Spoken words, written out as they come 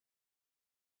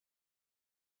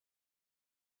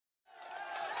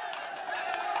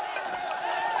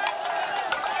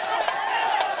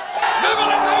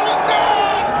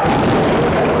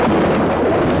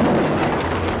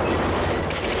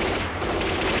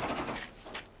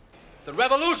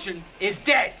revolution is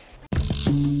dead.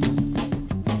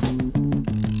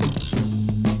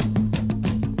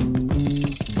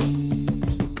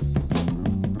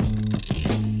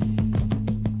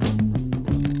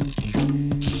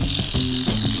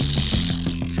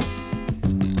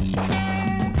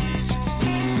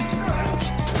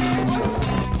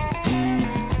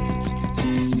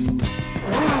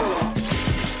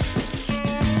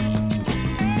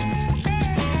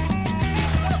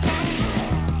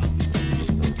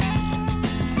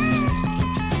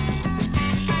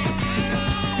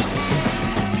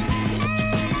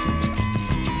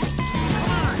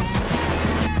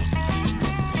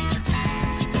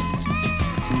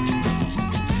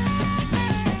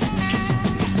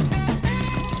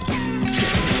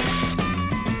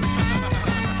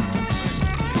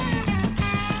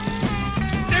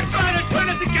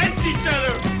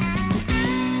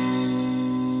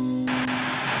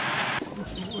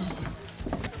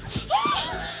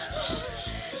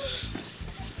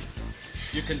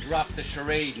 You can drop the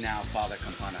charade now, Father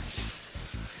Campana.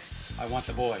 I want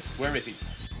the boy. Where is he?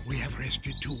 We have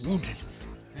rescued 2 wounded,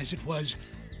 as it was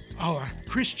our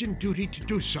Christian duty to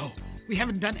do so. We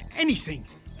haven't done anything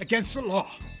against the law.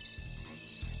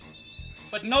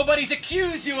 But nobody's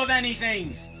accused you of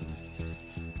anything.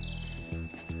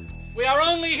 We are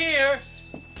only here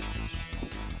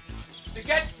to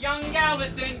get young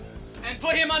Galveston and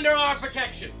put him under our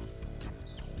protection.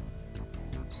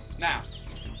 Now,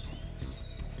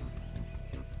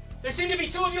 there seem to be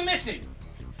 2 of you missing.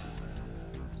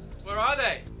 Where are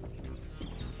they?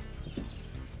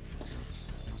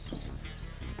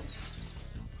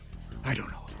 I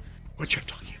don't know what you're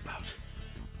talking about.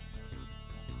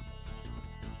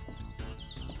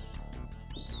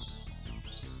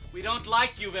 We don't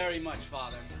like you very much,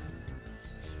 Father.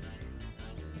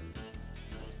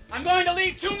 I'm going to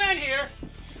leave 2 men here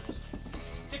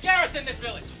to garrison this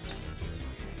village.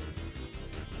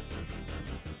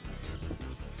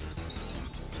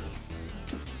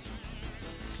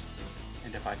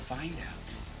 And if I find out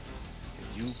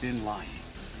that you've been lying,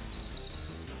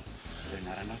 there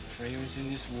are not enough prayers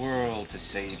in this world to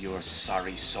save your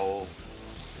sorry soul.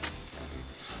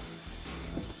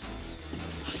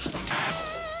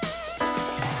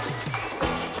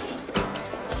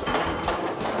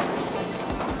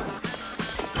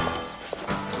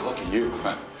 Look at you,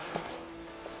 huh?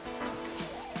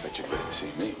 Bet you're glad to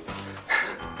see me.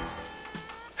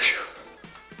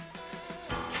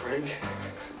 Frank,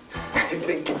 I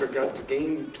think you forgot the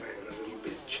game plan a little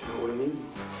bit, you know what I mean?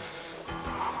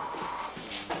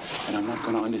 And I'm not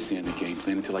going to understand the game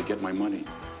plan until I get my money.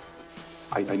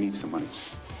 I need some money.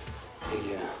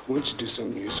 Hey, why don't you do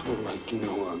something useful, like,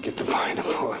 get the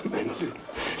pineapple and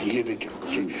hear the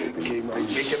game right,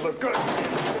 make it look good.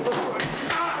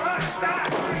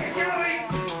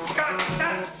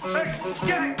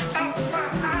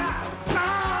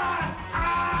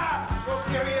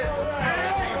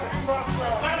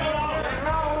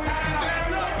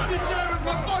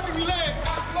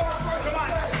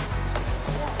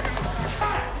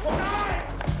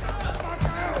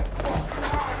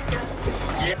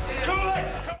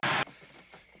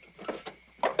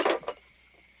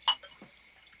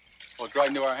 Well, it's right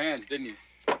into our hands, didn't you?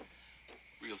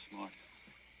 Real smart.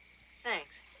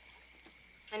 Thanks.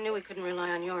 I knew we couldn't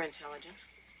rely on your intelligence.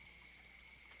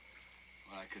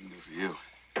 What I couldn't do for you.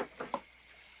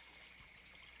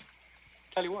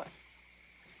 Tell you what.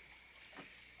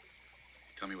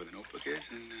 Tell me where the notebook is,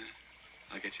 and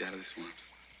I'll get you out of the swamps.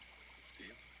 Do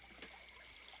you?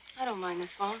 I don't mind the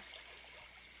swamps.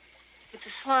 It's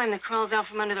a slime that crawls out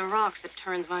from under the rocks that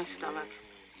turns my stomach.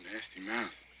 Oh, nasty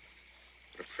mouth.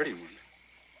 But a pretty one.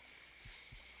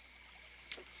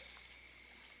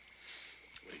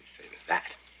 What do you say to that?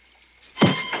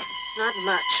 Not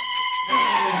much.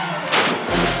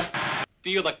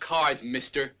 Deal the cards,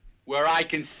 mister, where I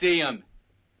can see them.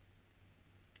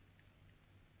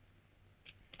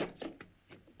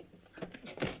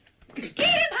 Get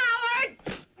him, Howard!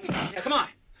 Yeah, come on.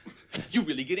 You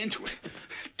really get into it.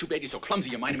 Too bad you're so clumsy,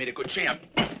 you might have made a good champ.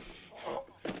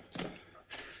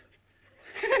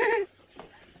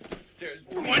 There's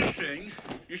one thing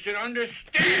you should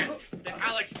understand, that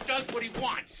Alex does what he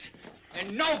wants.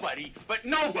 And nobody, but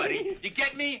nobody, you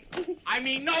get me? I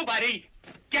mean nobody,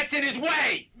 gets in his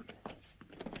way.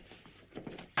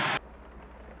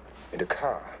 In the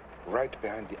car, right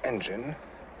behind the engine,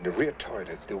 in the rear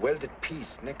toilet, the welded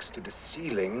piece next to the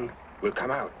ceiling will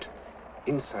come out.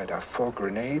 Inside are 4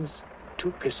 grenades,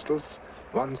 2 pistols,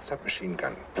 1 submachine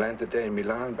gun, planted there in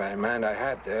Milan by a man I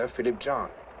had there, Philip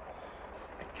John.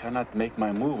 I cannot make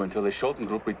my move until the Scholten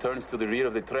group returns to the rear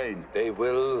of the train. They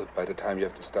will by the time you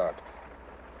have to start.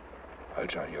 I'll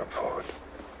join you up forward.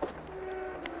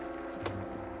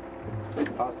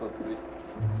 Passports, please.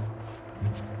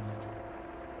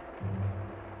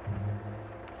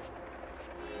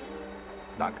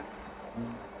 Danke.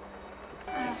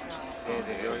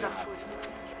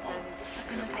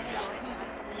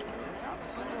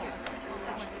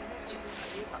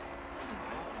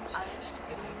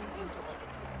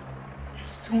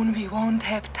 Soon we won't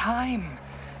have time.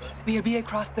 We'll be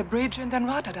across the bridge and in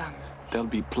Rotterdam. There'll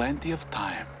be plenty of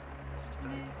time.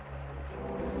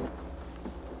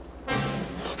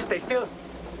 Stay still.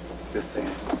 Just saying.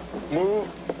 Move.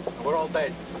 We're all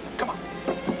dead. Come on.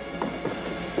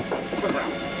 Turn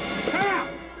around. Turn around!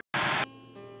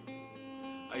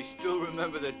 I still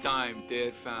remember the time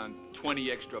Dad found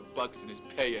 20 extra bucks in his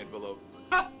pay envelope.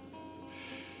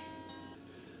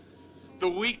 The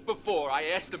week before, I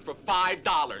asked him for $5.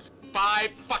 $5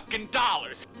 fucking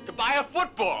dollars to buy a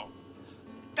football.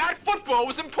 That football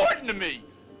was important to me.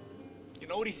 You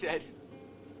know what he said?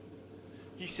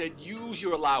 He said, use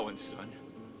your allowance, son.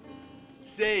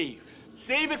 Save.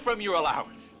 Save it from your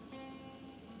allowance.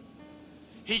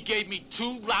 He gave me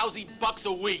 2 lousy bucks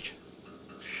a week.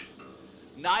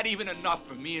 Not even enough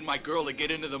for me and my girl to get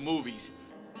into the movies.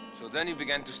 So then you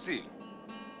began to steal?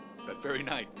 That very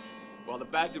night, while the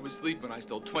bastard was sleeping, I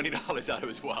stole $20 out of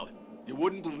his wallet. You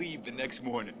wouldn't believe the next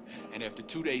morning. And after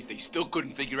 2 days, they still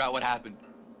couldn't figure out what happened.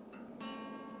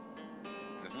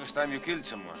 The first time you killed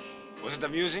someone, was it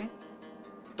amusing?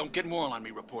 Don't get moral on me,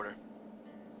 reporter.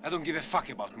 I don't give a fuck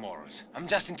about morals. I'm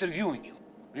just interviewing you.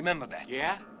 Remember that.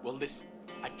 Yeah? Well, listen,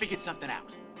 I figured something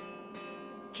out.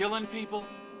 Killing people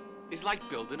is like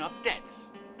building up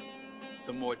debts.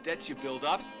 The more debts you build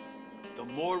up, the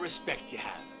more respect you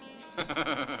have.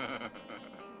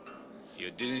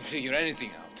 You didn't figure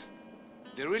anything out.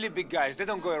 The really big guys, they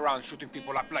don't go around shooting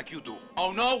people up like you do.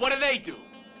 Oh, no? What do?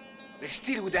 They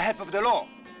steal with the help of the law.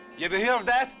 You ever hear of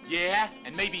that? Yeah,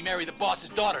 and maybe marry the boss's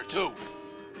daughter, too.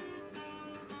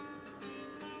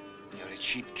 You're a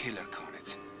cheap killer,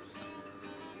 Cornet.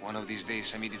 One of these days,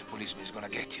 some idiot policeman is gonna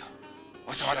get you.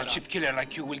 Or some other cheap killer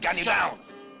like you will gun you down.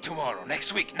 Tomorrow,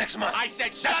 next week, next month. I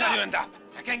said shut That's up! how you end up.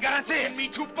 I can guarantee it. Taking me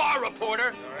too far,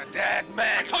 reporter. You're a dead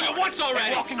man. I told you once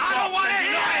already. Walking I don't want to corpse,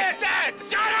 hear and it, Dad!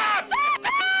 Shut up!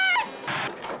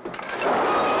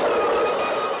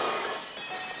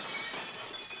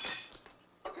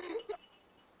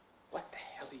 What the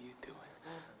hell are you doing?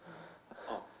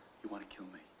 Oh, you want to kill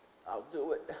me? I'll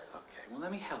do it. Okay, well,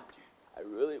 let me help you. I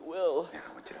really will. Now,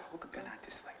 I want you to hold the gun out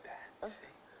just like that.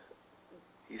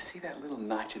 See? You see that little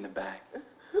notch in the back?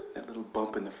 That little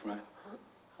bump in the front?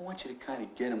 I want you to kind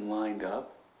of get him lined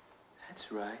up.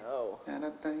 That's right. No.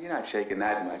 Now, you're not shaking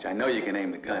that much. I know you can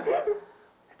aim the gun.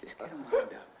 Just get him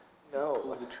lined up. No.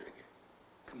 Pull the trigger.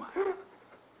 Come on.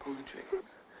 Pull the trigger.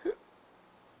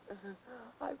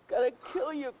 I've got to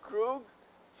kill you, Krug.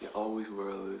 You always were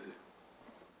a loser.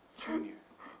 Junior.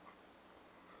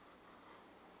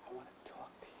 I want to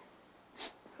talk to you.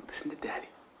 Now, listen to Daddy.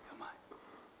 Come on.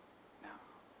 Now,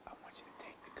 I want you to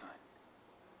take the gun.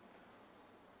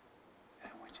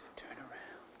 And I want you to turn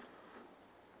around.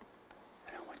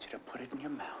 And I want you to put it in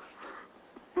your mouth.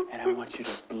 And I want you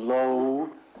to blow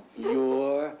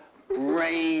your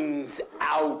brains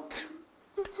out.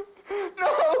 No!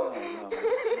 No, not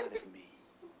at me.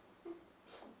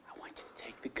 I want you to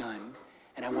take the gun,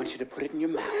 and I want you to put it in your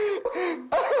mouth.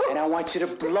 And I want you to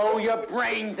blow your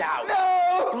brains out.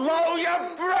 No! Blow your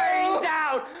brains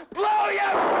out! Blow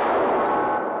your...